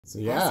So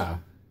yeah,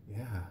 Awesome.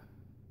 yeah.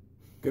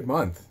 Good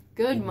month.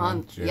 Good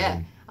month. June.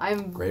 Yeah.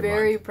 I'm Great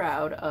very month.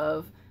 proud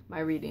of my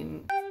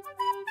reading.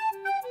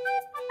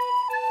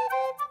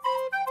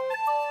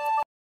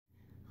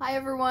 Hi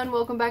everyone,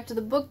 welcome back to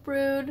the Book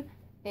Brood,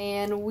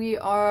 and we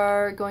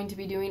are going to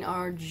be doing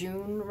our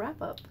June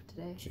wrap-up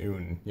today.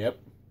 June. Yep.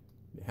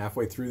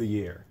 Halfway through the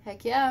year.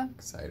 Heck yeah.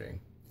 Exciting.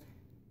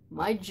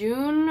 My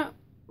June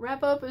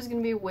wrap-up is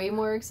going to be way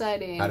more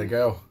exciting. How'd it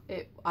go?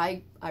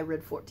 I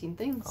read 14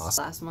 things.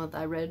 Awesome. Last month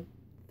I read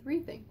 3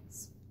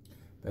 things.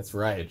 That's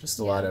right. Just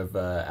a lot of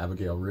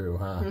Abigail Rue,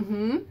 huh?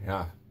 Mm-hmm.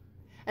 Yeah.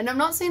 And I'm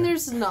not saying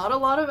there's not a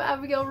lot of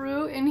Abigail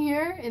Rue in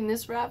here, in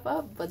this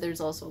wrap-up, but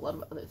there's also a lot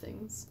of other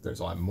things. There's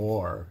a lot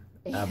more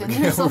And Abigail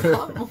there's a Rue.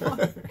 lot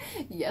more.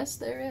 Yes,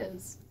 there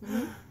is.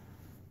 Mm-hmm.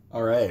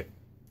 All right.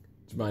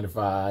 Do you mind if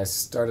I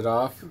start it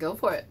off? Go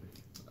for it.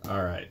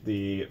 All right.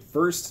 The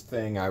first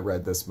thing I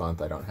read this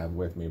month I don't have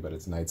with me, but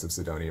it's Knights of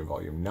Sidonia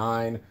Volume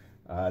 9.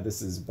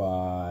 This is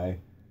by...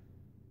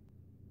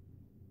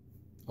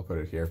 I'll put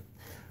it here.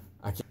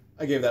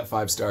 I gave that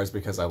 5 stars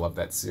because I love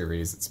that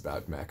series. It's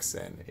about mechs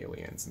and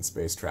aliens and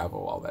space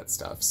travel, all that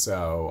stuff.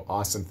 So,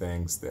 awesome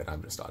things that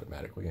I'm just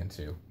automatically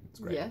into. It's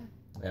great. Yeah.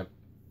 Yep.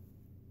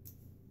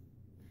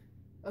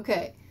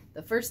 Okay.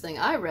 The first thing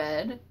I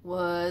read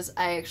was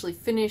I actually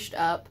finished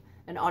up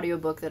an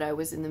audiobook that I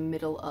was in the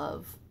middle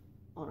of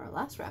on our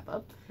last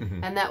wrap-up.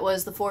 Mm-hmm. And that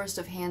was The Forest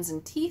of Hands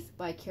and Teeth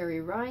by Carrie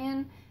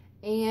Ryan.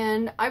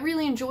 And I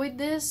really enjoyed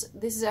this.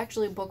 This is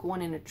actually book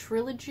 1 in a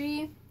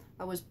trilogy.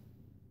 I was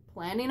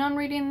planning on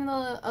reading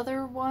the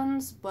other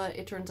ones, but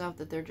it turns out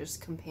that they're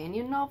just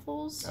companion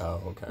novels.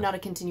 Oh, okay. Not a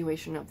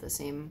continuation of the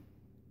same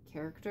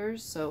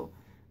characters, so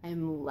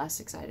I'm less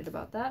excited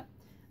about that.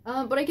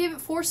 But I gave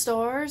it 4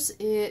 stars.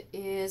 It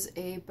is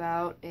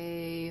about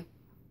a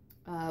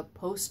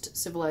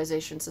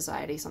post-civilization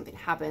society. Something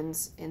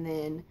happens, and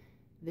then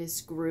this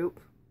group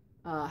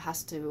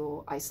has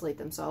to isolate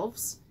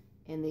themselves,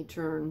 and they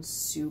turn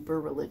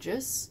super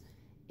religious,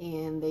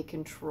 and they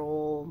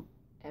control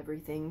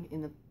everything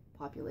in the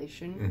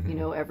population. Mm-hmm. You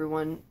know,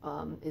 everyone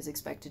is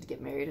expected to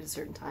get married at a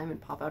certain time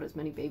and pop out as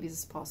many babies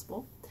as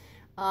possible.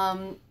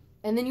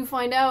 And then you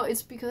find out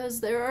it's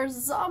because there are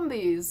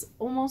zombies.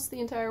 Almost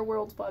the entire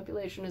world's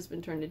population has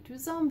been turned into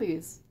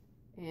zombies.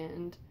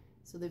 And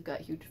so they've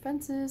got huge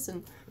fences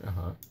and...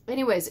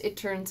 Anyways, it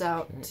turns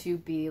out to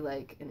be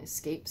like an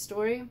escape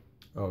story.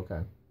 Oh,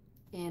 okay.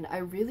 And I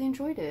really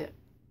enjoyed it.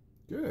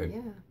 Good.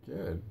 Yeah.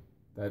 Good.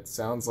 That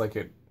sounds like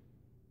it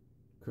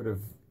could have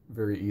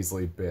very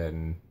easily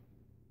been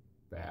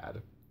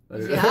bad.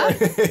 Yeah,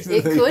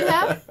 it could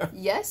have.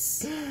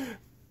 Yes.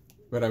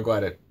 But I'm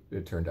glad it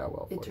turned out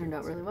well for you. It turned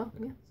out really well,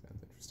 yeah.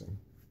 Sounds interesting.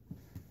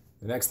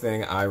 The next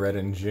thing I read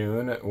in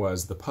June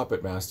was The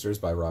Puppet Masters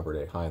by Robert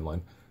A.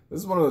 Heinlein. This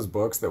is one of those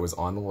books that was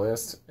on the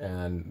list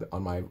and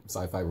on my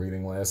sci-fi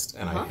reading list,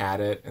 and I had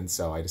it, and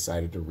so I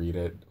decided to read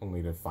it,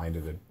 only to find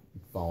it had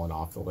fallen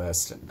off the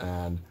list.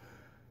 And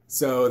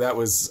so that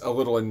was a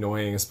little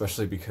annoying,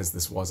 especially because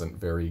this wasn't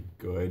very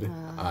good.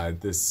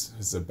 This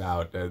was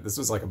about this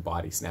was like a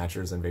Body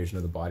Snatchers, Invasion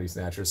of the Body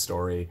Snatchers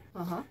story.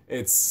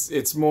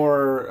 It's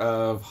more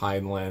of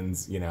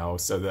Heinlein's, you know.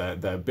 So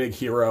the big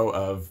hero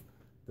of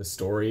the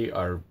story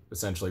are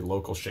essentially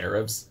local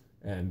sheriffs,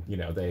 and you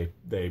know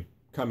they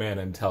come in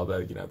and tell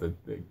the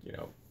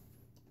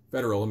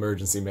federal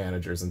emergency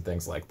managers and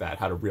things like that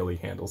how to really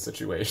handle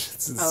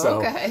situations. And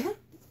Okay.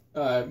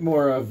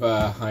 More of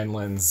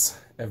Heinlein's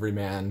every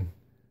man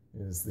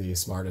is the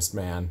smartest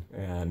man,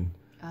 and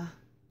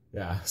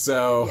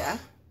so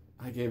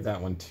I gave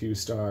that one 2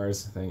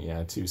 stars. I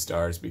think 2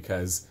 stars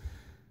because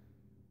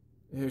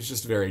it was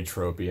just very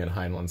tropey in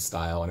Heinlein's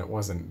style, and it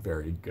wasn't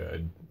very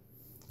good.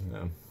 You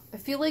know. I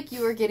feel like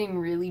you are getting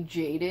really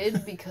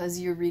jaded because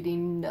you're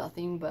reading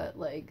nothing but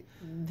like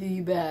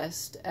the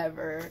best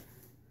ever,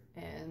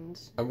 and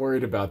I'm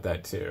worried about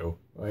that too.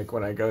 Like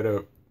when I go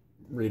to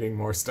reading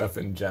more stuff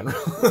in general.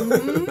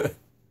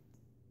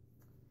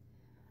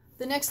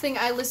 The next thing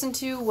I listened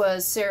to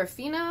was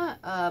Serafina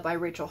by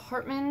Rachel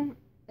Hartman.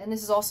 And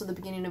this is also the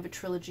beginning of a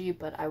trilogy,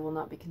 but I will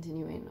not be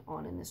continuing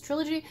on in this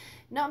trilogy.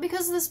 Not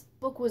because this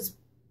book was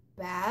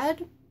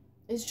bad.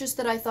 It's just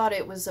that I thought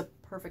it was a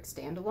perfect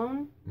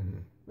standalone.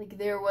 Like,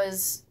 there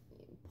was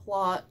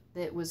plot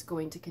that was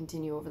going to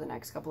continue over the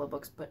next couple of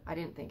books, but I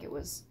didn't think it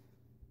was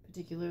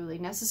particularly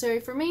necessary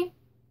for me.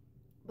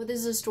 But this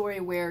is a story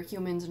where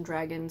humans and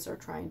dragons are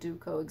trying to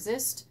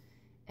coexist,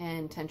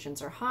 and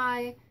tensions are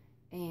high,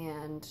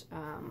 and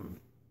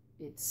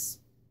it's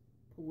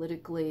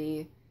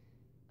politically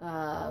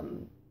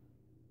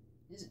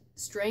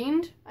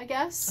strained, I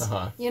guess,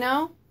 you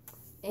know?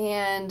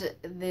 And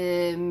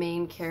the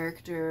main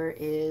character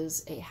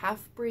is a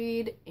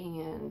half-breed,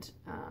 and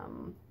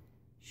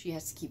she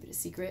has to keep it a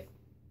secret.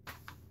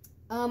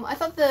 I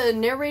thought the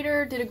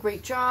narrator did a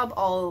great job.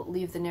 I'll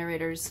leave the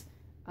narrator's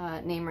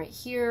name right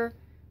here.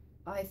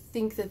 I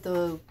think that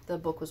the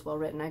book was well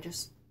written. I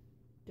just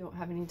don't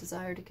have any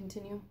desire to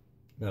continue.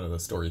 None of the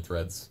story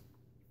threads.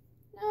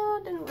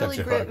 didn't Kept really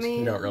you grip hooked. me.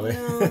 You don't really,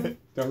 No.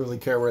 don't really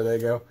care where they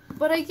go.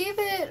 But I gave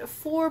it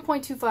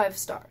 4.25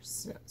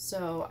 stars. Yeah.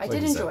 So I Like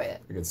did you said, enjoy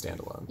it. A good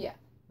standalone. Yeah.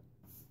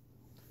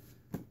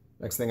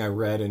 Next thing I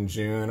read in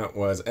June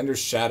was Ender's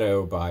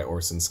Shadow by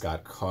Orson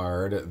Scott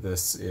Card.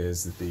 This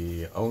is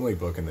the only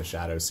book in the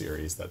Shadow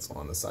series that's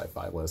on the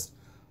sci-fi list.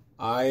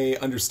 I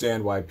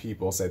understand why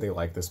people say they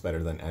like this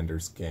better than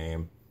Ender's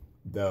Game,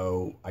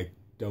 though I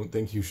don't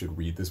think you should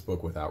read this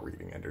book without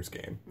reading Ender's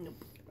Game.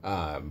 Nope.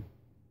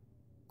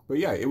 But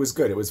yeah, it was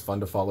good. It was fun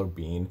to follow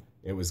Bean.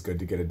 It was good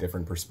to get a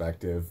different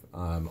perspective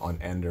on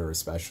Ender,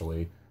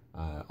 especially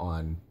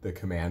on the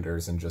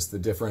commanders and just the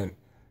different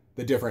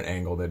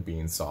angle that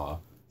Bean saw.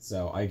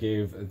 So I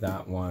gave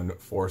that one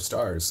 4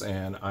 stars,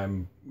 and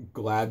I'm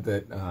glad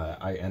that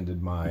I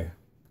ended my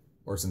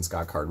Orson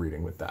Scott Card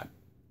reading with that.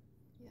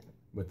 Yeah.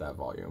 With that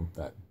volume,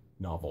 that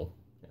novel.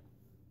 Yeah.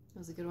 That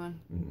was a good one.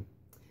 Mm-hmm.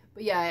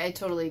 But yeah, I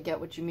totally get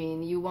what you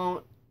mean. You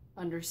won't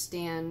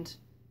understand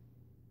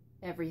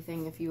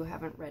everything if you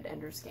haven't read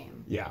Ender's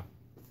Game. Yeah.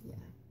 Yeah.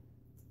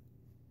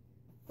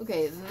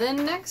 Okay, the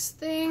next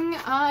thing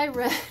I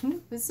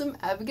read was some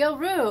Abigail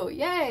Rue.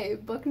 Yay!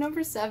 Book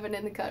number 7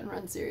 in the Cut and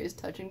Run series,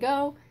 Touch and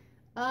Go.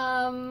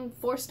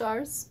 4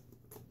 stars.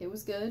 It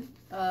was good.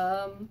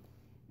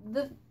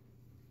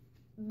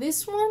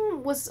 This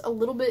one was a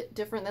little bit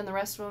different than the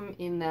rest of them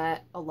in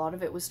that a lot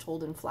of it was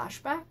told in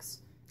flashbacks,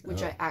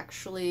 which I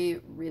actually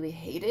really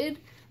hated,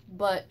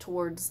 but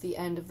towards the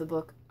end of the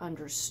book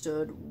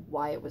understood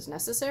why it was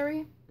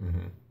necessary.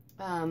 Mm-hmm.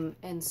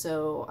 And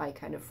so I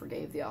kind of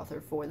forgave the author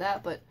for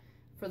that, but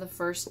for the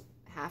first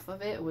half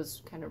of it, it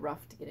was kind of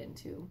rough to get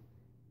into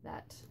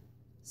that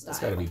style. It's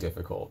got to be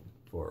difficult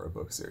for a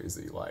book series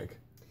that you like.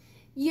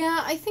 Yeah,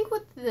 I think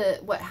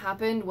what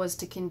happened was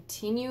to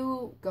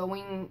continue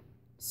going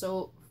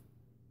so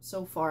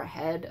far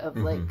ahead of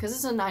like, because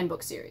it's a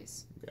 9-book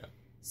series. Yeah.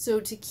 So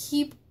to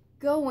keep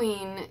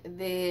going,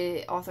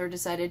 the author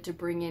decided to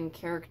bring in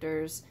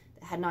characters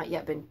that had not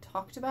yet been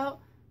talked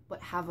about,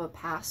 but have a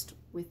past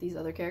with these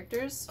other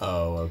characters.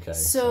 Oh, okay.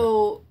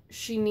 So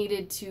she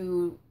needed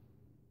to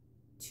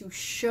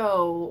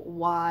show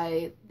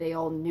why they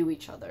all knew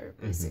each other,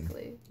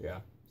 basically. Mm-hmm. Yeah.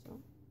 So,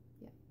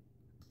 yeah.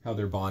 How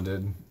they're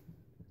bonded.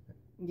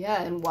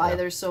 Yeah, and why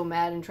they're so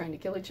mad and trying to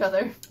kill each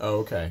other. Oh,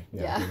 okay.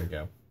 Yeah. Here we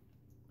go.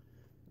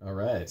 All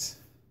right.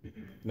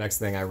 Next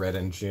thing I read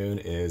in June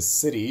is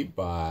City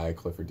by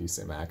Clifford D.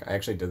 St. Mac. I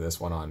actually did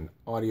this one on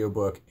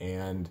audiobook,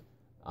 and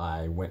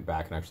I went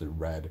back and actually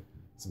read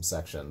some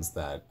sections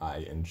that I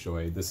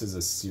enjoyed. This is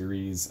a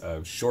series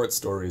of short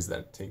stories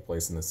that take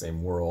place in the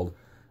same world,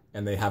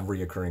 and they have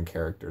reoccurring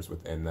characters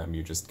within them.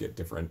 You just get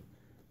different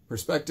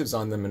perspectives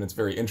on them, and it's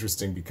very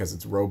interesting because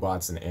it's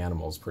robots and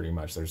animals, pretty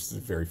much. There's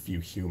very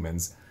few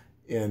humans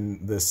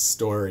in this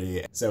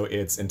story. So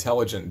it's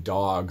intelligent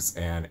dogs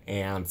and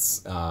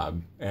ants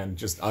and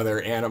just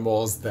other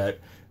animals that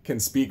can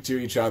speak to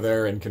each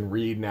other and can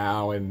read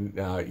now, and,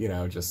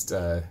 just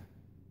the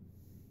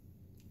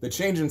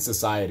change in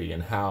society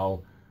and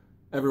how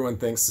everyone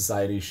thinks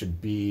society should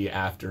be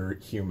after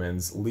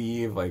humans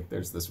leave. Like,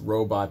 there's this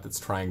robot that's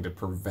trying to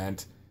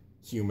prevent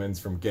humans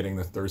from getting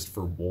the thirst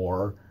for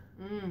war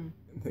and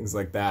things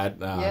like that.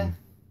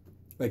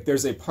 Like,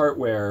 there's a part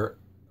where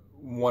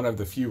one of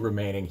the few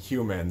remaining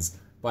humans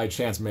by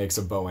chance makes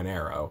a bow and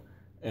arrow,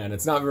 and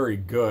it's not very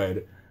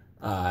good,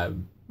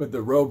 but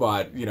the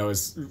robot,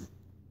 is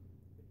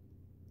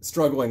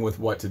struggling with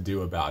what to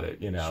do about it,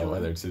 Sure.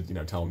 whether to,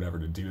 tell him never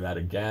to do that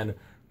again,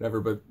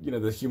 whatever. But,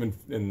 the human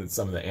and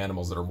some of the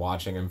animals that are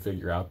watching him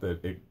figure out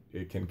that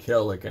it can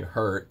kill, it can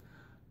hurt,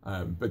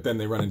 but then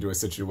they run into a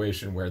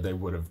situation where they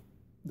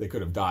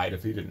could have died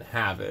if he didn't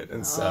have it.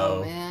 And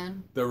so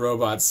man. The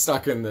robot's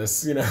stuck in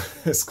this,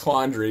 this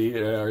quandary,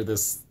 or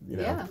this,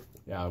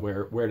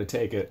 where to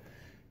take it.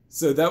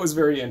 So that was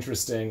very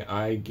interesting.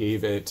 I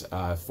gave it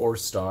 4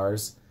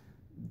 stars.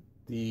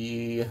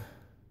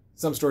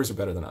 Some stories are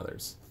better than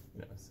others,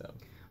 so.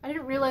 I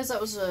didn't realize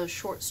that was a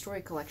short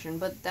story collection,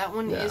 but that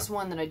one is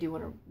one that I do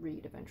want to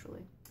read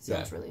eventually.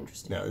 Sounds really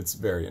interesting. No, it's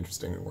very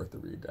interesting and worth the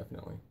read,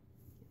 definitely.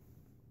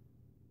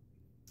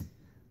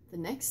 The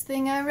next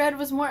thing I read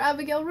was more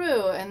Abigail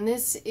Rue, and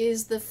this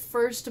is the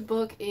first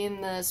book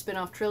in the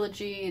spin-off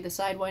trilogy, the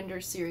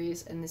Sidewinder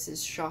series, and this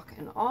is Shock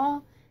and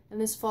Awe,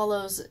 and this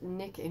follows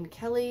Nick and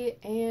Kelly,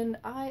 and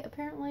I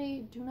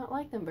apparently do not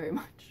like them very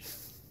much.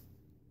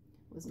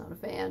 Was not a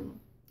fan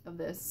of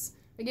this.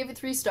 I gave it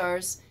 3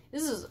 stars.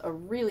 This is a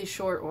really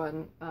short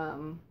one. I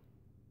don't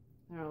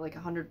know, like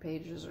 100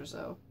 pages or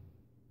so.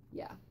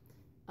 Yeah.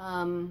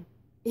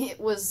 It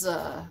was,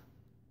 I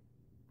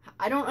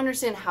don't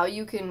understand how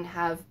you can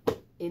have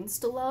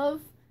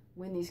insta-love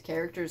when these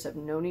characters have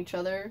known each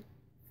other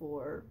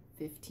for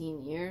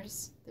 15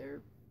 years.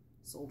 They're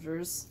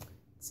soldiers.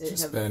 They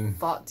have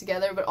fought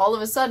together, but all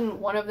of a sudden,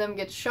 one of them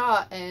gets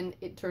shot, and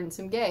it turns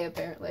him gay,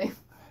 apparently.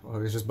 Well,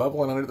 he was just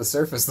bubbling under the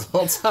surface the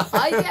whole time.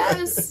 I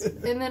guess.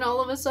 And then all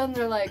of a sudden,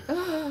 they're like,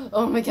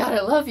 oh my god, I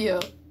love you.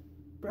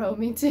 Bro,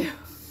 me too.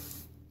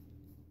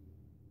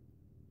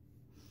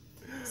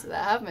 So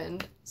that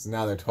happened. So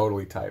now they're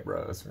totally tight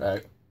bros,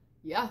 right?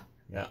 Yeah.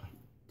 Yeah.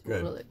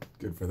 Totally.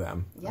 Good for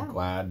them. Yeah.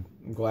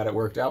 I'm glad it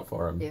worked out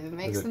for them. If it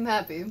makes them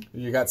happy.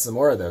 You got some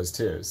more of those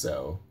too,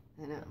 so.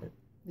 I know.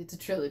 It's a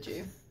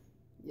trilogy.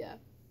 Yeah.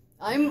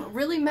 I'm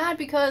really mad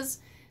because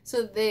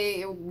so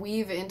they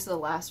weave into the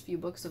last few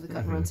books of the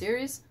Cut and Run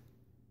series,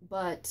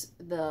 but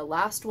the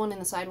last one in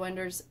the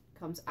Sidewinders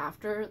comes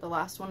after the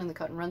last one in the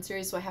Cut and Run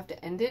series, so I have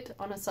to end it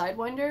on a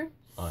Sidewinder.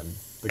 On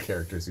the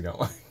characters you don't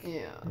like.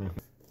 Yeah.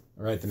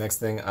 All right, the next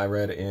thing I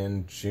read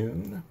in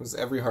June was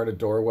Every Heart a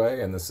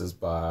Doorway, and this is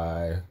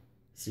by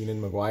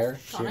Seanan McGuire.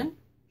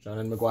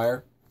 Shannon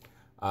McGuire.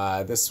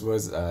 This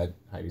was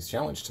Heidi's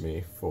challenge to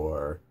me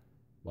for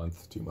a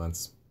month, 2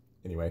 months.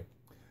 Anyway,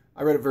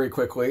 I read it very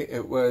quickly.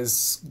 It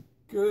was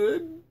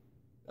good.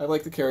 I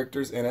like the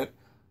characters in it.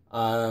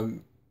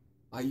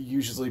 I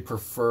usually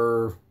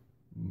prefer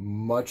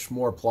much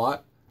more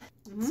plot.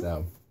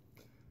 So,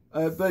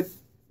 but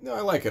no,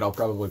 I like it. I'll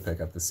probably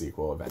pick up the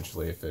sequel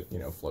eventually if it,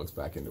 floats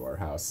back into our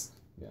house.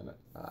 Yeah,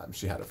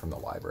 she had it from the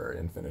library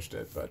and finished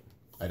it, but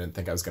I didn't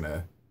think I was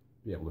gonna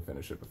be able to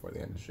finish it before the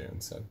end of June.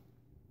 So,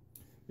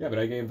 yeah, but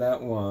I gave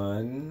that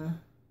one.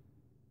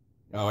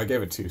 Oh, I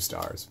gave it 2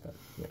 stars, but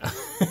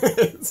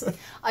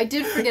I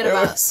did forget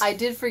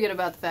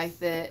about the fact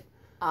that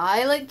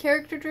I like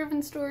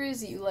character-driven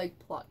stories. You like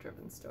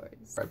plot-driven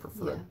stories. I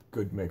prefer a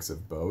good mix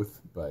of both,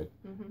 but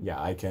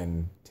yeah, I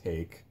can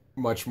take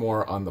much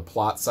more on the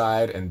plot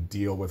side and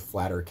deal with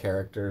flatter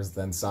characters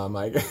than some,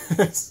 I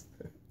guess.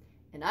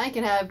 And I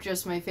can have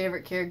just my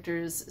favorite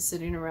characters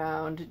sitting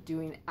around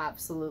doing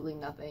absolutely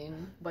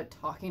nothing but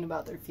talking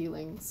about their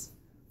feelings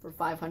for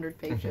 500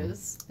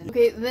 pages.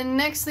 Okay, the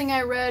next thing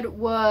I read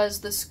was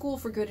The School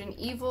for Good and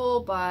Evil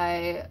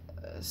by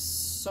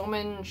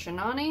Soman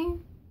Shinani.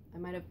 I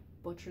might have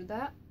butchered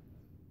that.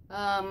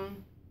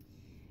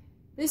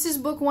 This is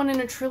book 1 in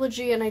a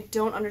trilogy, and I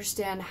don't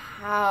understand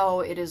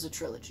how it is a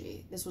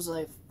trilogy. This was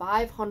a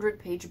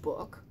 500-page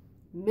book,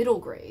 middle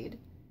grade.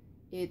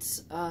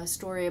 It's a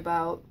story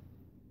about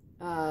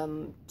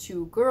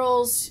 2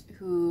 girls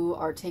who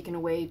are taken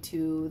away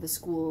to the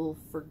school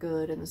for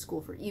good and the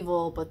school for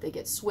evil, but they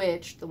get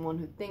switched. The one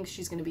who thinks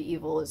she's going to be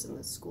evil is in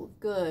the school of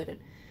good, and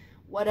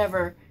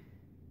whatever.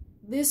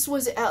 This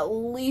was at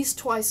least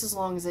twice as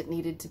long as it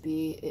needed to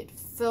be. It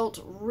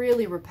felt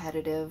really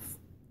repetitive.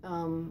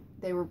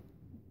 They were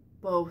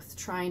both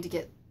trying to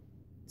get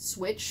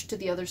switched to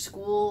the other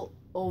school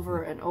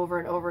over and over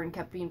and over, and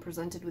kept being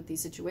presented with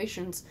these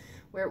situations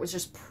where it was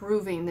just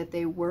proving that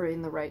they were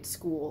in the right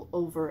school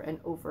over and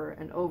over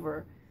and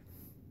over.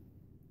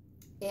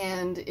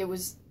 And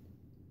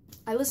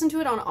I listened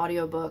to it on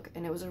audiobook,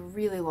 and it was a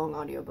really long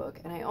audiobook,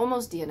 and I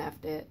almost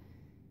DNF'd it.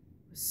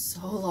 It was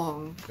so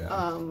long.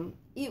 Yeah.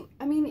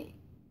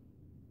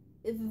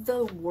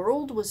 The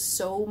world was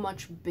so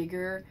much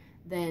bigger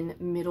than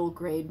middle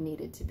grade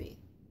needed to be.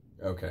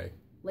 Okay.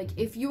 Like,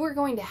 if you were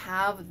going to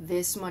have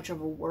this much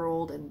of a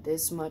world and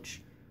these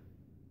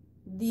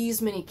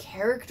many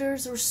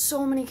characters, there were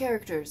so many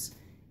characters,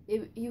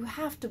 you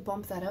have to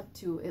bump that up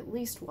to at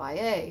least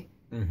YA.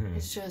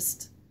 It's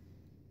just,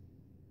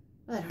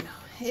 I don't know.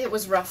 It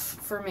was rough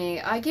for me.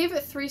 I gave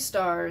it 3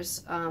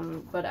 stars,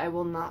 but I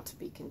will not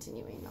be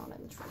continuing on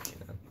in the trilogy.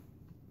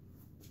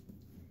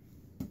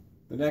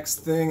 The next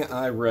thing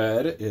I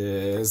read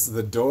is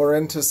The Door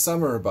into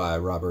Summer by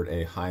Robert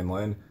A.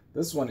 Heinlein.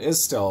 This one is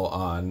still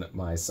on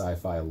my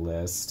sci-fi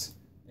list,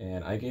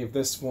 and I gave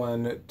this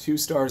one 2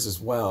 stars as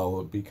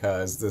well,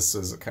 because this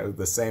is kind of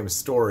the same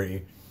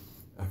story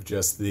of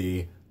just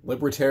the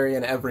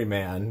libertarian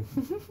everyman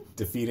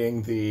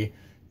defeating the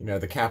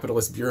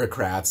capitalist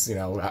bureaucrats,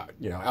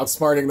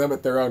 outsmarting them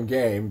at their own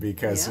game,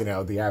 because,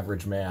 the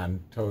average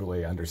man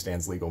totally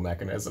understands legal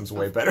mechanisms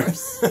way better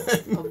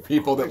than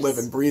people that live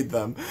and breathe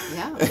them.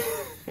 Yeah.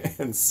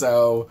 And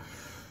so,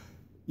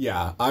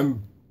 yeah,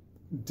 I'm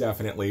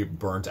definitely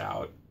burnt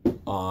out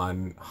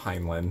on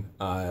Heinlein,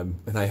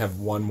 and I have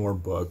one more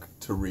book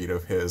to read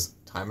of his,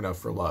 Time Enough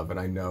for Love, and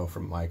I know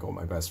from Michael,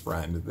 my best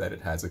friend, that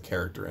it has a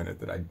character in it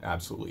that I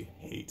absolutely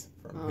hate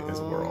from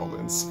his world,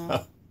 and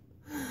so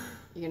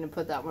you're gonna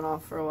put that one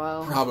off for a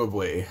while?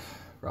 Probably.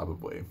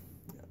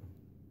 Yeah.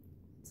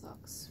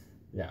 Sucks.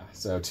 Yeah,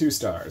 so 2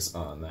 stars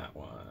on that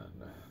one.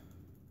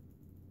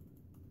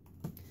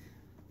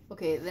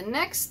 Okay, the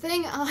next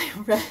thing I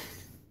read,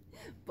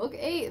 book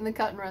 8 in the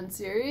Cut and Run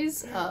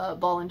series,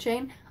 Ball and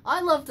Chain. I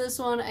love this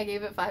one. I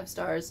gave it 5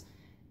 stars.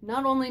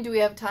 Not only do we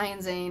have Ty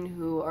and Zane,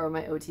 who are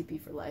my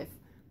OTP for life,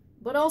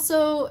 but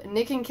also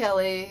Nick and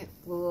Kelly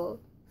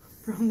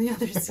from the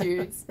other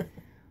series.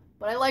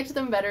 But I liked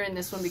them better in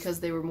this one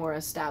because they were more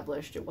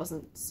established. It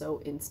wasn't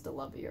so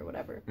insta-lovey or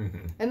whatever.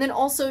 And then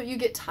also you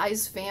get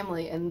Ty's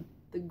family, and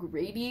the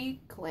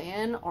Grady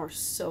clan are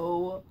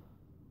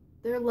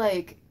they're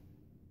like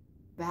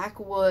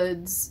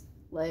backwoods,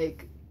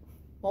 like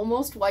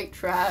almost white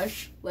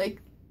trash.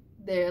 Like,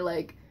 they're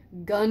like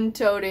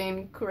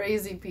gun-toting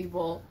crazy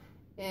people,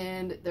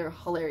 and they're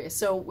hilarious.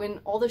 So when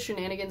all the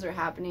shenanigans are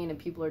happening and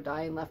people are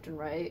dying left and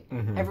right,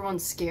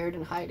 everyone's scared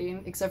and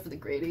hiding except for the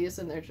Gradys,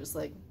 and they're just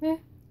like,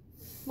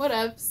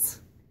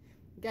 whatevs.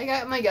 I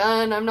got my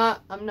gun. I'm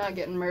not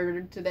getting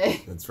murdered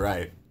today. That's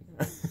right.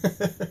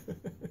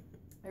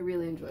 I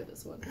really enjoyed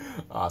this one.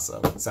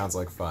 Awesome. Sounds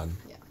like fun.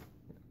 Yeah.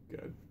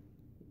 Good.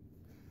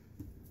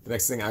 The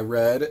next thing I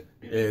read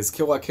is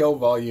Kill la Kill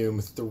Volume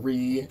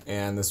 3,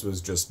 and this was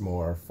just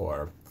more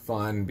for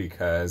fun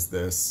because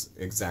this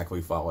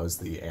exactly follows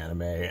the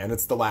anime, and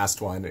it's the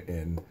last one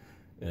in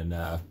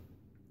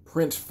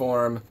print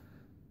form,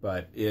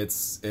 but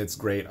it's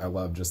great. I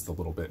love just the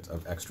little bit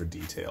of extra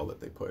detail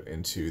that they put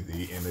into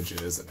the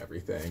images and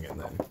everything, and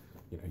then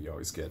you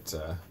always get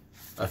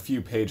a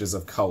few pages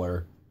of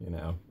color,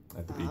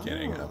 at the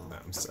beginning of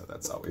them, so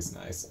that's always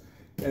nice.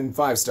 And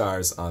 5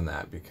 stars on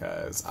that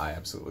because I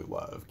absolutely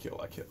love Kill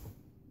la Kill.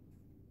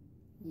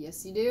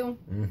 Yes, you do.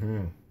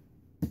 Mm-hmm.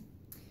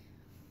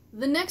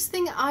 The next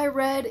thing I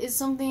read is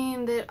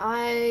something that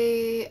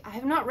I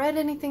have not read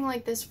anything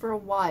like this for a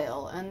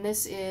while, and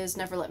this is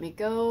Never Let Me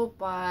Go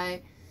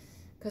by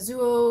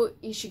Kazuo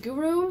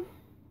Ishiguro.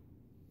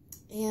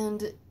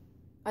 And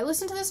I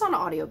listened to this on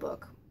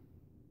audiobook.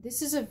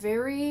 This is a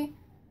very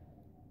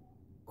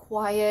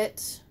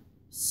quiet,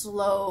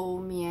 slow,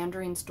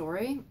 meandering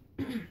story.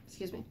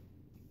 Excuse me.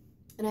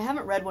 And I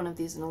haven't read one of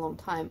these in a long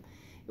time.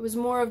 It was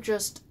more of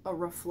just a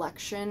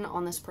reflection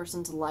on this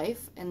person's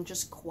life and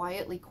just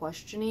quietly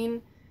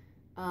questioning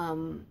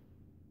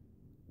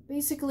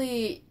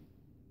basically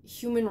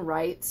human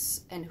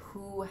rights and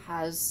who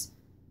has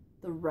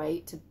the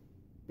right to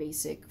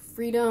basic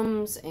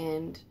freedoms,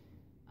 and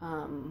I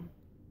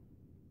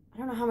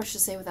don't know how much to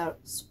say without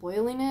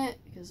spoiling it,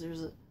 because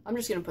I'm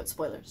just going to put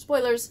spoilers.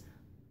 Spoilers,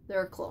 there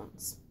are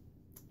clones.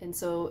 And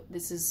so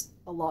this is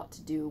a lot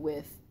to do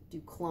with,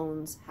 do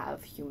clones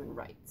have human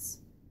rights?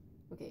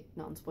 Okay,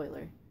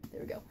 non-spoiler.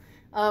 There we go.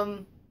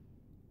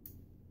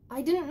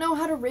 I didn't know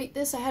how to rate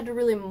this. I had to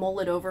really mull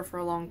it over for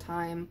a long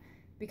time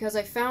because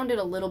I found it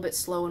a little bit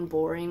slow and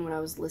boring when I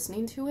was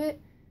listening to it.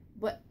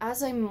 But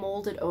as I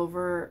mulled it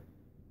over,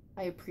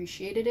 I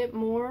appreciated it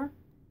more.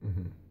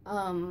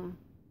 Mm-hmm.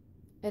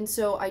 And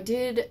so I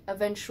did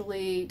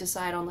eventually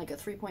decide on like a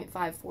 3.5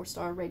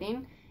 4-star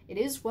rating. It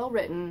is well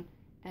written,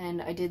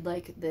 and I did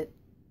like that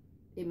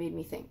it made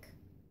me think.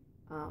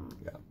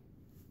 Yeah.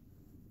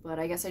 But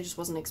I guess I just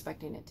wasn't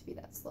expecting it to be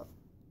that slow.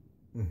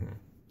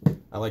 Mm-hmm.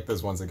 I like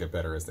those ones that get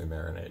better as they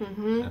marinate.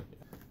 Mm-hmm. Yeah.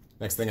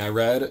 Next thing I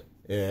read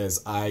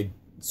is I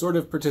sort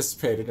of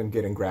participated in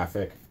Getting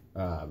Graphic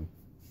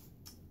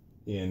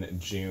in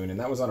June, and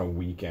that was on a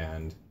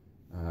weekend.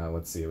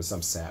 Let's see, it was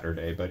some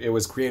Saturday, but it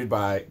was created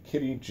by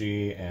Kitty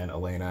G and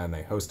Elena, and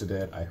they hosted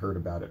it. I heard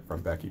about it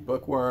from Becky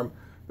Bookworm.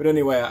 But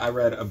anyway, I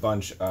read a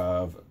bunch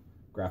of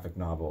graphic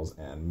novels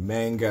and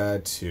manga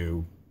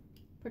to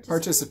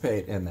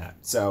participate in that.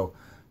 So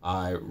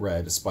I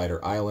read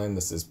Spider Island.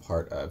 This is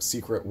part of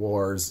Secret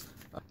Wars.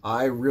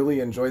 I really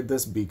enjoyed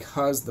this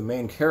because the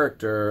main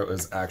character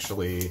was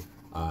actually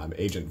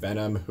Agent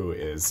Venom, who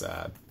is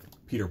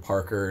Peter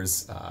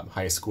Parker's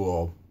high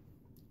school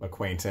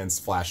acquaintance,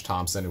 Flash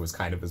Thompson, who was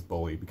kind of his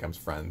bully, becomes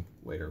friend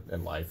later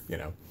in life,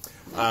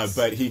 Nice.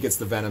 But he gets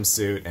the Venom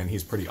suit, and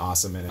he's pretty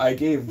awesome in it. I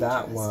gave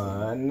that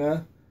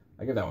one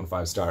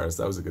 5 stars.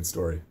 That was a good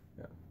story.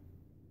 Yeah.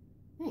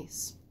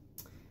 Nice.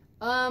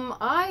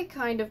 I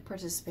kind of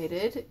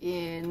participated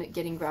in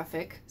Getting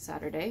Graphic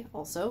Saturday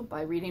also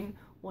by reading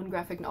one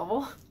graphic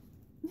novel.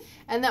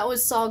 And that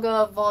was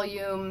Saga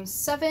Volume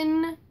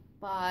 7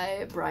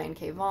 by Brian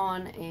K.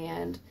 Vaughan,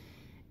 and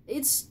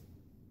it's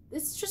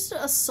just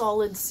a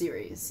solid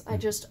series.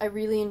 I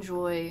really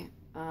enjoy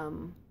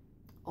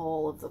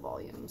all of the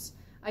volumes.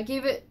 I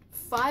gave it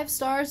 5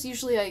 stars.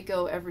 Usually I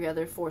go every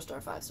other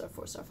 4-star, 5-star,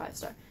 4-star,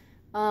 5-star.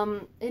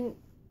 And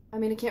I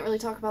mean, I can't really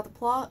talk about the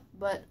plot,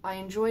 but I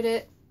enjoyed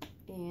it,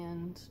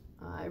 and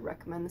I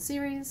recommend the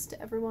series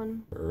to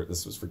everyone.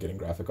 This was for Getting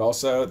Graphic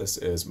also. This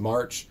is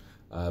March,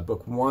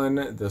 book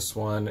 1. This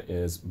one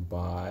is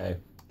by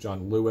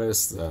John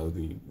Lewis,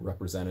 the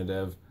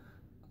representative.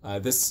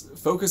 This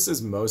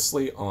focuses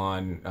mostly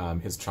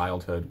on his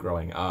childhood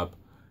growing up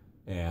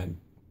and,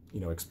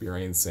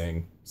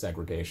 experiencing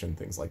segregation,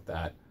 things like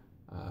that,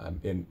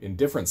 in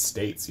different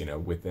states,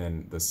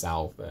 within the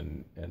South.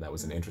 And that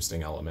was an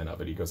interesting element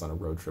of it. He goes on a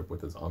road trip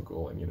with his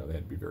uncle, and, they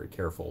had to be very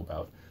careful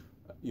about,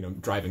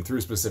 driving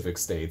through specific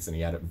states, and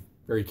he had it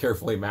very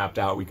carefully mapped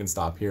out. We can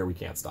stop here. We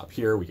can't stop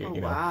here. We can,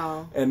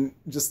 Wow. And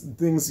just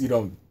things you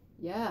don't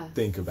Yeah.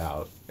 think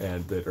about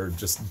and that are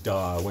just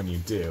duh when you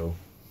do.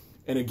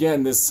 And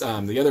again, this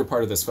the other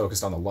part of this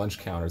focused on the lunch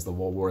counters, the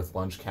Woolworth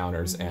lunch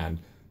counters, mm-hmm. and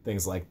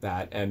things like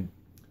that. And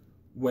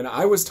when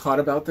I was taught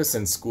about this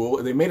in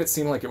school, they made it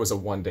seem like it was a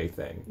one-day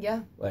thing.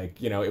 Yeah.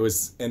 Like, it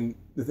was, and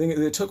the thing,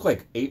 it took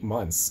like 8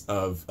 months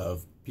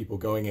of people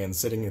going in,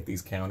 sitting at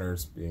these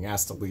counters, being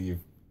asked to leave,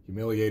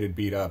 humiliated,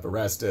 beat up,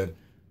 arrested,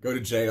 go to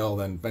jail,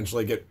 then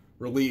eventually get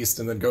released,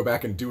 and then go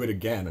back and do it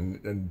again.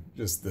 And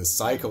just the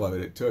cycle of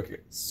it took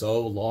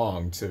so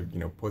long to,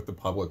 put the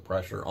public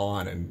pressure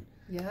on. And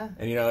yeah.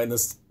 And, and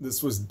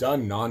this was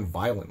done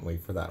non-violently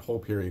for that whole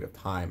period of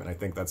time. And I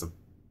think that's a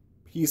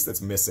piece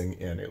that's missing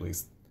in at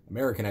least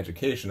American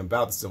education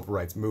about the civil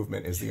rights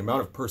movement, is the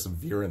amount of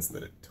perseverance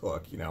that it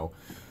took,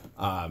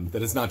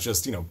 That it's not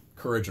just,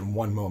 courage in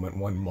one moment,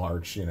 one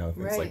march,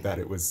 things like that.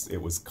 It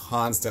was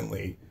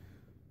constantly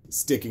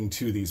sticking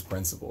to these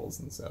principles.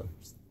 And so,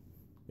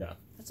 yeah.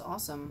 That's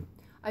awesome.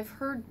 I've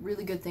heard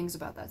really good things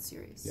about that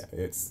series. Yeah,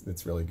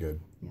 it's really good.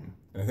 Yeah.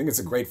 And I think it's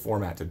a great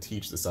format to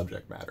teach the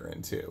subject matter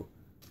in, too.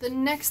 The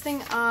next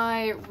thing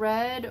I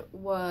read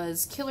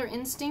was Killer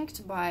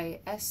Instinct by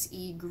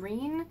S.E.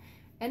 Green.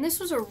 And this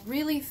was a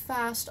really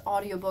fast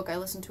audiobook. I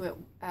listened to it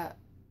at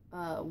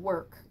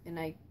work, and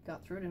I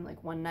got through it in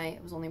like one night.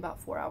 It was only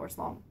about 4 hours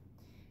long.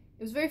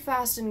 It was very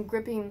fast and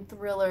gripping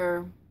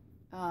thriller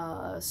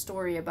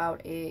story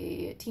about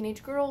a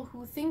teenage girl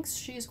who thinks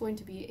she's going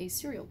to be a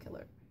serial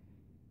killer.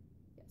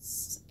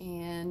 Yes,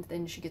 and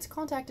then she gets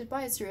contacted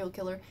by a serial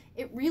killer.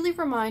 It really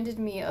reminded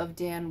me of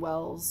Dan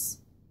Wells'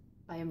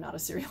 I Am Not a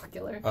Serial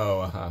Killer.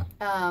 Oh,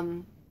 uh-huh.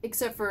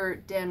 Except for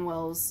Dan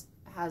Wells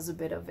has a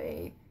bit of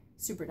a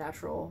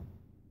supernatural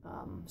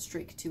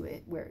streak to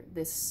it, where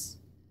this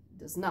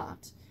does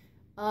not.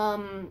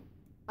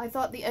 I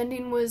thought the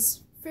ending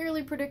was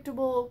fairly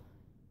predictable,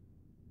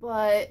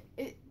 but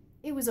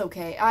it was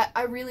okay.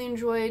 I really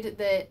enjoyed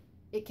that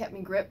it kept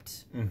me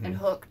gripped and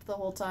hooked the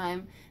whole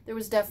time. There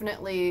was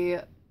definitely,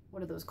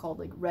 what are those called,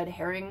 like red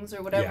herrings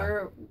or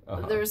whatever? Yeah.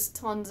 Uh-huh. There's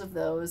tons of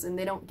those, and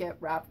they don't get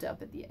wrapped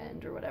up at the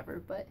end or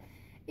whatever, but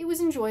it was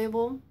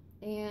enjoyable,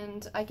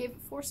 and I gave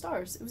it 4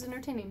 stars. It was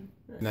entertaining.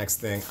 Next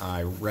thing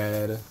I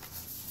read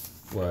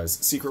was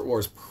Secret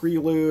Wars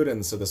Prelude,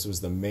 and so this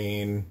was the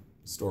main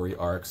story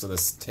arc. So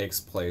this takes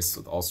place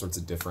with all sorts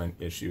of different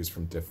issues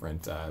from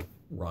different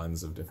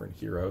runs of different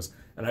heroes.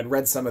 And I'd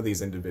read some of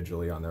these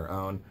individually on their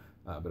own,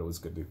 but it was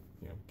good to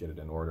get it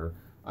in order.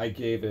 I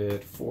gave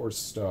it 4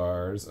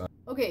 stars.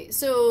 Okay,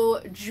 so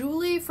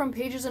Julie from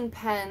Pages and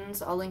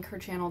Pens, I'll link her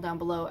channel down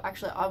below.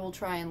 Actually, I will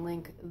try and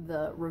link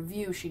the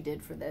review she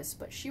did for this,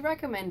 but she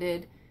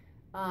recommended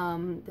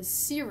the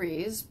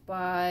series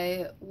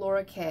by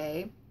Laura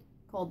Kay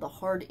called the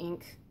Hard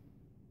Ink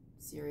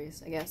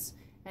series, I guess.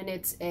 And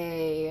it's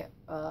a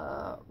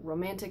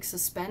romantic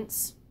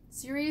suspense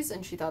series,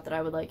 and she thought that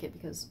I would like it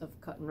because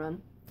of Cut and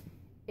Run.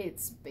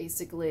 It's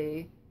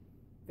basically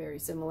very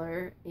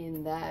similar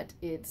in that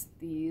it's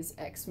these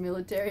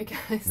ex-military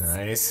guys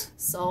nice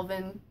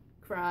solving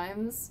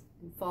crimes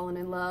and falling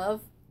in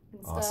love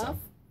and awesome.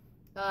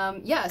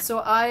 Stuff. Yeah, so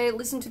I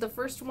listened to the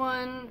first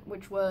one,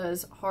 which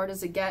was Hard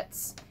as It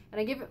Gets, and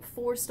I gave it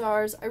 4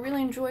 stars. I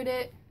really enjoyed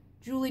it.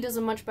 Julie does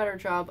a much better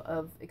job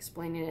of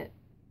explaining it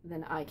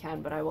than I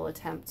can, but I will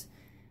attempt.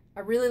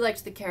 I really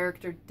liked the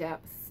character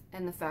depth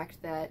and the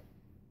fact that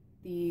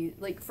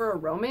for a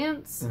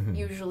romance,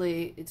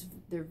 usually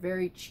they're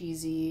very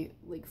cheesy,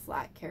 like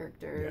flat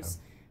characters,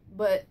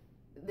 but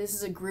this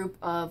is a group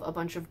of a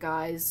bunch of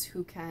guys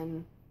who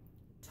can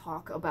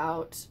talk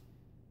about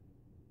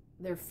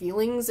their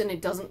feelings, and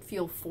it doesn't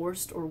feel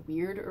forced or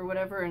weird or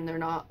whatever, and they're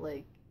not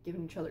like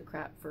giving each other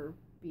crap for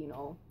being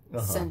all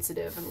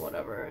sensitive and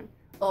whatever, and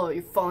oh,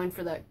 you're falling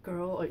for that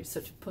girl, oh, you're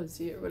such a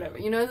pussy or whatever,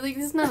 like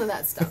there's none of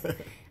that stuff.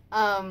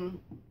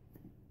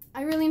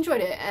 I really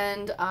enjoyed it,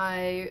 and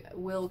I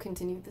will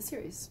continue with the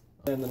series.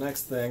 And the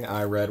next thing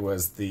I read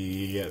was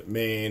the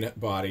main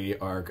body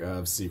arc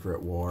of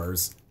Secret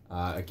Wars.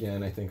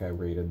 Again, I think I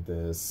rated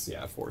this,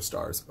 4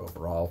 stars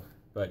overall.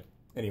 But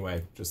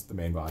anyway, just the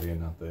main body and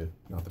not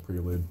the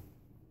prelude.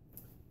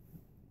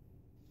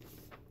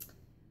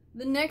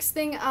 The next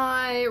thing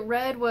I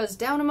read was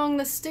Down Among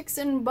the Sticks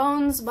and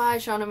Bones by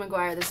Shauna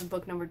Maguire. This is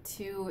book number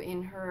 2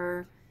 in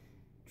her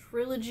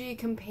trilogy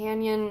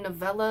companion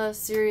novella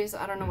series.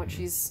 I don't know what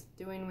she's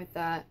doing with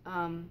that.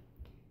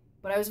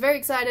 But I was very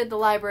excited. The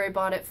library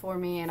bought it for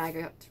me, and I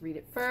got to read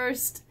it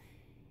first.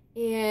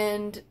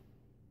 And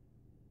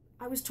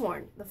I was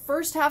torn. The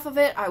first half of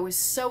it, I was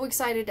so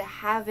excited to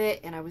have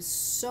it, and I was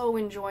so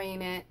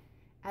enjoying it.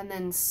 And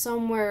then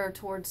somewhere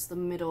towards the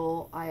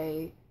middle,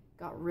 I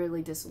got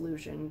really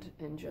disillusioned,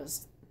 and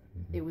just,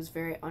 it was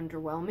very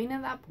underwhelming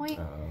at that point.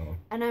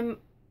 And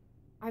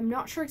I'm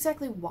not sure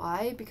exactly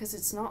why, because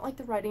it's not like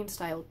the writing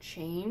style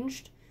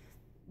changed,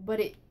 but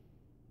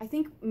I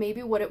think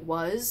maybe what it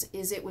was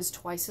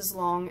twice as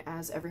long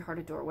as Every Heart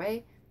a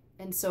Doorway,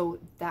 and so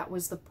that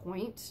was the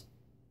point.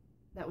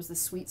 That was the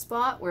sweet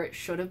spot where it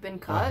should have been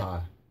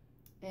cut,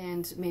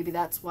 and maybe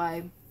that's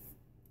why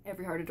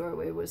Every Heart a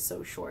Doorway was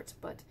so short.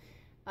 But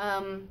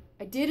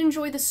I did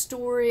enjoy the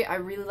story. I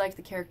really liked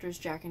the characters,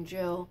 Jack and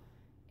Jill,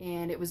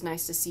 and it was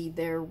nice to see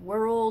their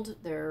world,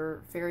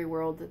 their fairy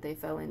world that they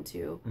fell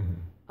into.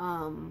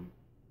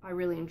 I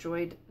really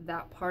enjoyed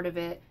that part of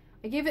it.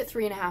 I gave it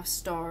 3.5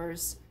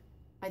 stars.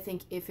 I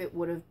think if it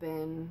would have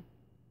been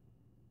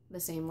the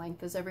same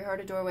length as Every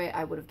Heart a Doorway,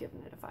 I would have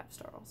given it a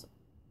 5-star also.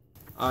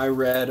 I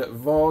read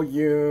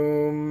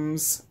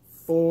volumes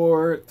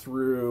 4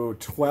 through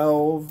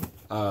 12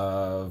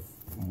 of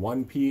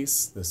One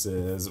Piece. This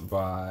is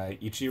by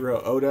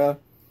Ichiro Oda.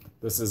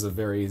 This is a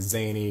very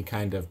zany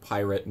kind of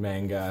pirate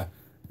manga,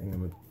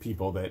 and with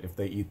people that if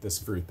they eat this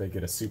fruit, they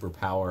get a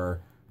superpower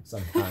of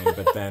some kind.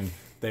 But then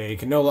they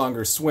can no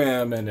longer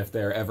swim, and if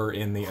they're ever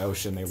in the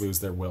ocean, they lose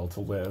their will to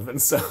live,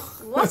 and so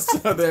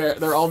so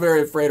they're all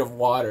very afraid of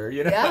water,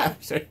 you know. Yeah,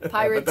 pirates.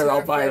 But they're all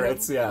are afraid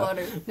pirates. of Yeah,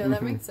 water. No,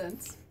 that makes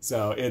sense.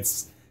 So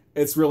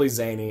it's really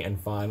zany and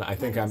fun. I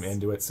think I'm Nice.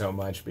 into it so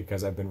much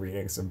because I've been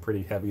reading some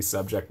pretty heavy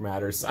subject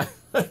matter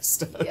sci-fi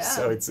stuff. Yeah.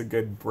 So it's a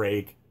good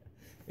break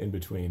in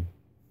between.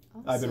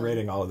 I've been Awesome.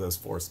 rating all of those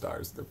 4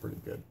 stars. They're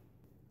pretty good.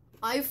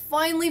 I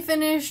finally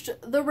finished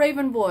The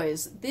Raven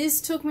Boys.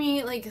 This took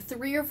me like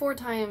 3 or 4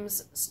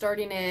 times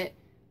starting it.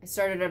 I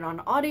started it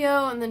on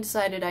audio and then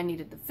decided I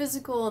needed the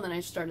physical, and then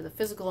I started the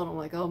physical and I'm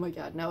like, oh my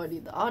god, now I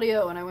need the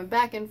audio, and I went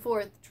back and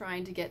forth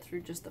trying to get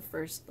through just the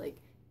first like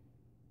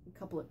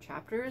couple of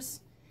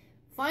chapters.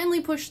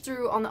 Finally pushed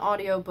through on the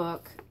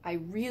audiobook. I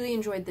really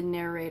enjoyed the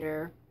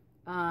narrator.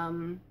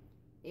 And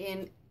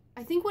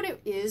I think what it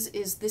is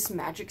this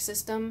magic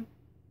system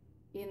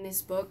in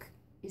this book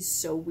is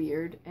so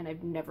weird, and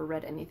I've never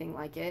read anything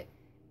like it,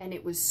 and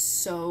it was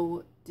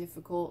so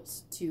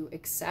difficult to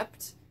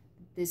accept.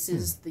 This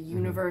is the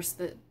universe,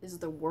 that this is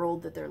the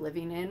world that they're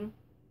living in,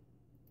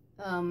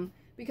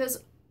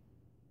 because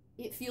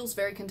it feels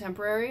very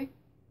contemporary,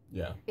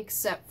 Yeah.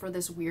 except for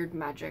this weird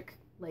magic,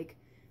 like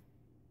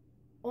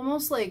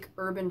almost like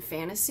urban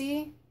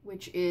fantasy,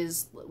 which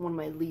is one of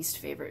my least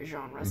favorite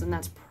genres, and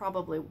that's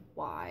probably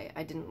why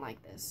I didn't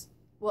like this.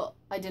 Well,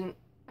 I didn't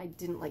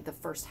like the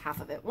first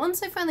half of it.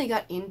 Once I finally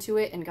got into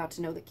it and got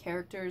to know the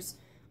characters,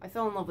 I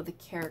fell in love with the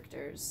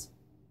characters,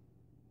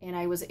 and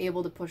I was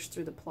able to push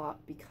through the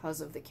plot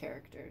because of the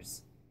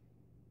characters.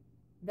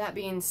 That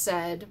being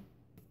said,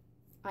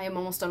 I am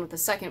almost done with the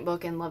second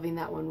book and loving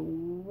that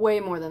one way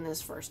more than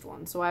this first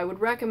one, so I would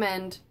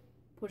recommend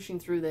pushing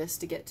through this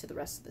to get to the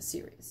rest of the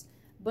series.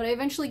 But I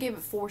eventually gave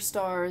it 4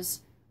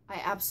 stars.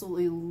 I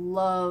absolutely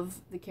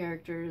love the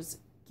characters,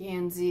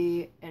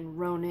 Gansey and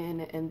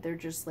Ronan, and they're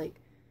just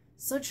like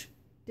such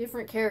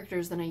different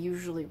characters than I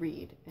usually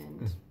read.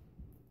 And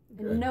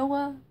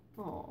Noah,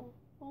 oh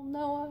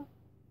Noah.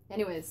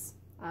 Anyways,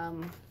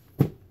 I'm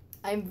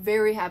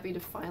very happy to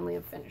finally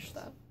have finished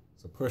that.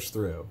 So push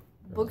through.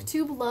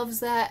 Booktube loves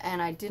that,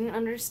 and I didn't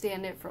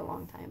understand it for a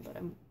long time, but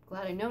I'm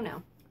glad I know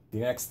now. The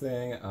next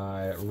thing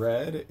I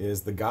read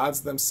is The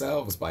Gods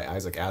Themselves by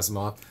Isaac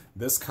Asimov.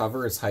 This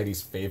cover is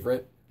Heidi's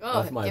favorite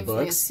of my it gives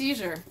books. me a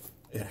seizure.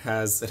 It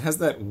has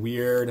that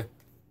weird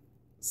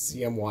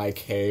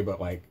CMYK, but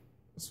like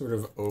sort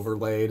of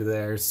overlaid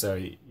there, so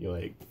you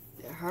like,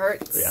 It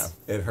hurts. yeah,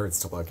 it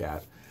hurts to look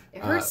at.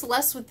 It hurts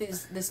less with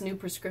this new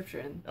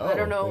prescription. Oh, I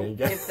don't know there you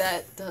go. if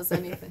that does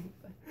anything.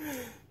 But.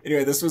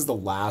 Anyway, this was the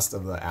last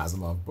of the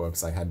Asimov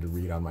books I had to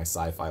read on my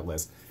sci-fi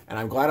list, and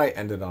I'm glad I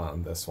ended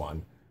on this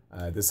one.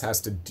 This has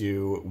to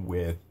do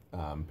with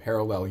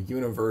parallel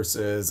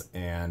universes,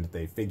 and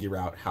they figure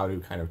out how to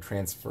kind of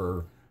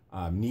transfer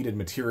needed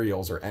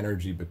materials or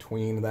energy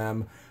between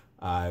them.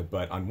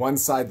 But on one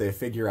side, they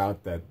figure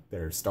out that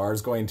their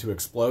star's going to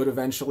explode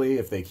eventually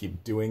if they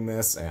keep doing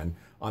this, and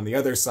on the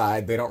other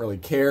side, they don't really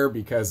care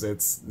because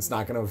it's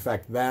not going to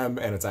affect them,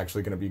 and it's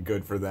actually going to be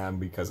good for them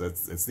because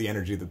it's the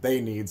energy that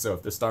they need. So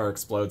if the star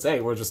explodes,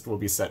 hey, we'll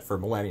be set for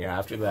millennia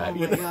after that. Oh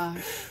my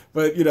gosh.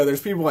 But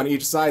there's people on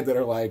each side that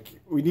are like,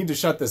 we need to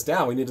shut this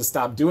down. We need to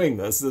stop doing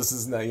this. This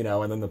is not,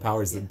 and then the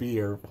powers that be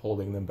are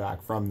holding them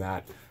back from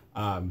that.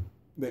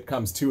 That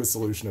comes to a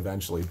solution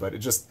eventually, but it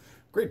just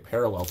great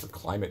parallel for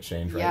climate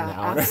change right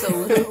now.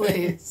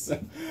 Absolutely. So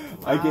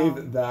Wow. I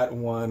gave that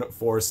one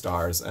 4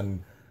 stars,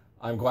 and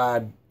I'm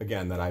glad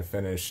again that I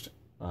finished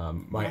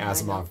my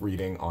Asimov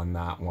reading on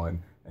that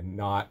one, and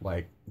not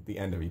like The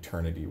End of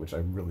Eternity, which I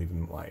really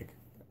didn't like.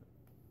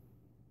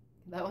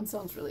 That one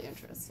sounds really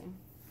interesting.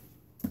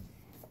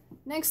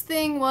 Next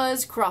thing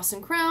was Cross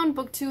and Crown,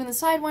 book 2 in the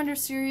Sidewinder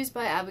series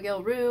by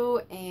Abigail Rue,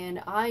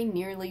 and I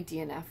nearly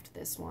DNF'd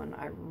this one.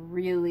 I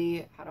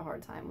really had a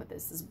hard time with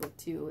this. This is book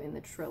 2 in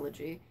the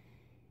trilogy.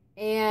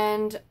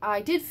 And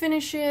I did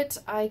finish it.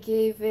 I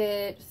gave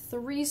it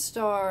 3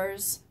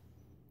 stars.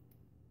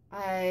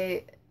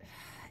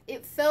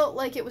 It felt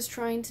like it was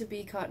trying to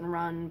be cut and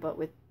run, but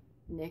with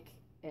Nick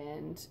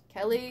and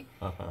Kelly,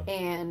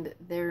 and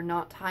they're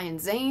not Ty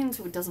and Zane,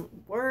 so it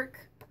doesn't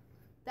work.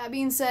 That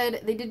being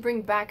said, they did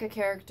bring back a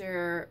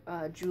character,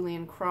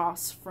 Julian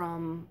Cross,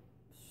 from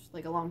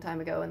like a long time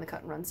ago in the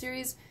Cut and Run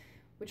series,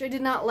 which I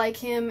did not like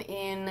him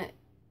in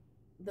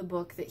the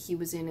book that he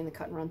was in the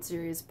Cut and Run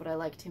series, but I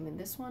liked him in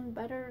this one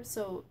better,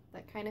 so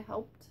that kind of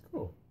helped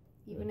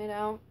even it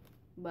out.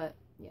 But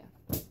yeah,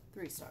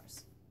 3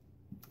 stars.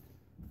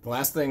 The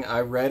last thing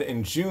I read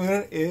in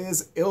June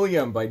is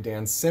Ilium by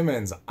Dan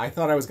Simmons. I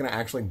thought I was going to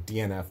actually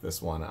DNF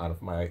this one out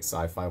of my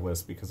sci-fi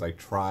list because I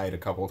tried a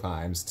couple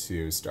times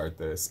to start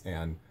this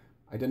and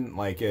I didn't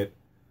like it.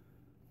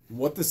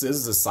 What this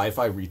is a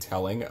sci-fi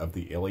retelling of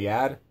the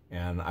Iliad,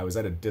 and I was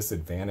at a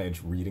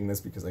disadvantage reading this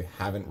because I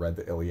haven't read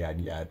the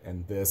Iliad yet,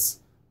 and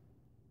this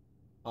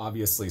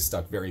obviously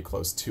stuck very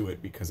close to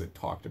it because it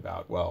talked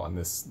about, well, on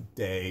this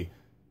day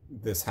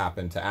this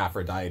happened to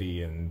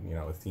Aphrodite, and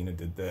Athena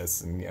did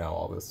this, and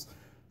all this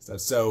stuff.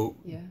 So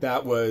Yeah.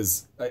 that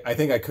was, I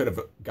think I could have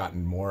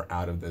gotten more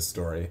out of this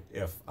story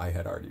if I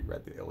had already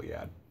read the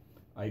Iliad.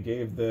 I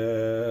gave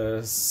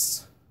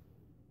this,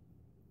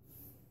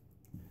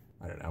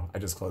 I don't know, I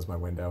just closed my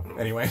window.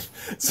 Anyway.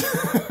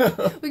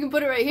 We can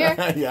put it right here.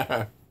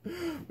 Yeah.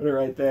 Put it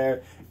right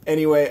there.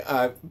 Anyway,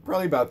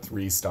 probably about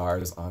 3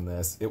 stars on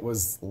this. It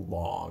was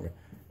long.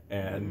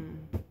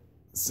 And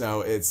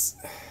so it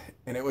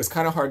was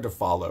kind of hard to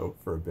follow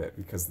for a bit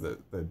because the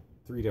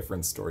 3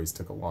 different stories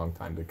took a long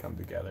time to come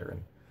together.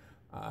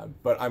 And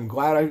but I'm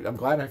glad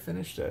I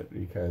finished it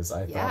because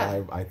I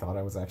thought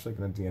I was actually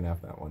going to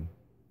DNF that one.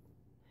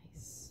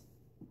 Nice.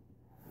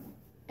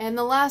 And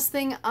the last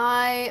thing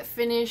I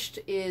finished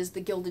is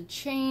The Gilded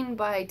Chain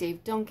by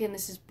Dave Duncan.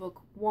 This is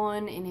book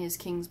 1 in his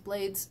King's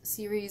Blades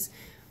series,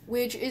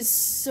 which is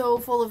so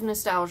full of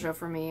nostalgia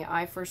for me.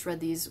 I first read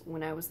these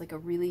when I was like a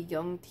really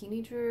young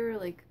teenager,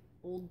 like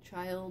old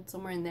child,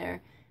 somewhere in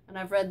there. And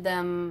I've read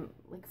them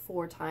like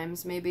 4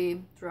 times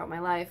maybe throughout my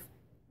life.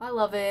 I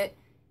love it.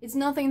 It's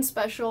nothing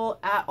special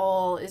at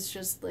all. It's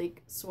just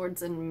like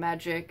swords and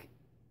magic,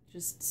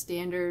 just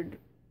standard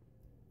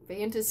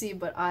fantasy,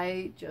 but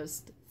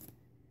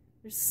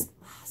it's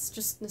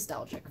just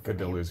nostalgic. Good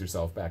to lose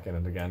yourself back in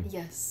it again.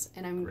 Yes,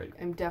 and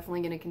I'm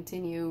definitely going to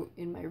continue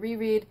in my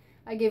reread.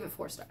 I gave it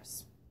 4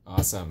 stars.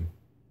 Awesome.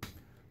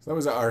 So that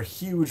was our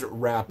huge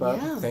wrap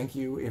up. Yeah. Thank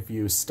you if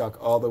you stuck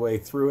all the way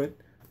through it.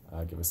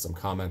 Give us some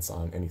comments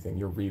on anything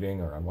you're reading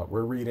or on what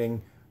we're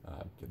reading.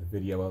 Give the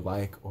video a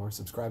like or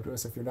subscribe to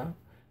us if you're not.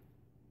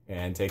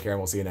 And take care, and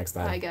we'll see you next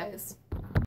time. Bye, guys.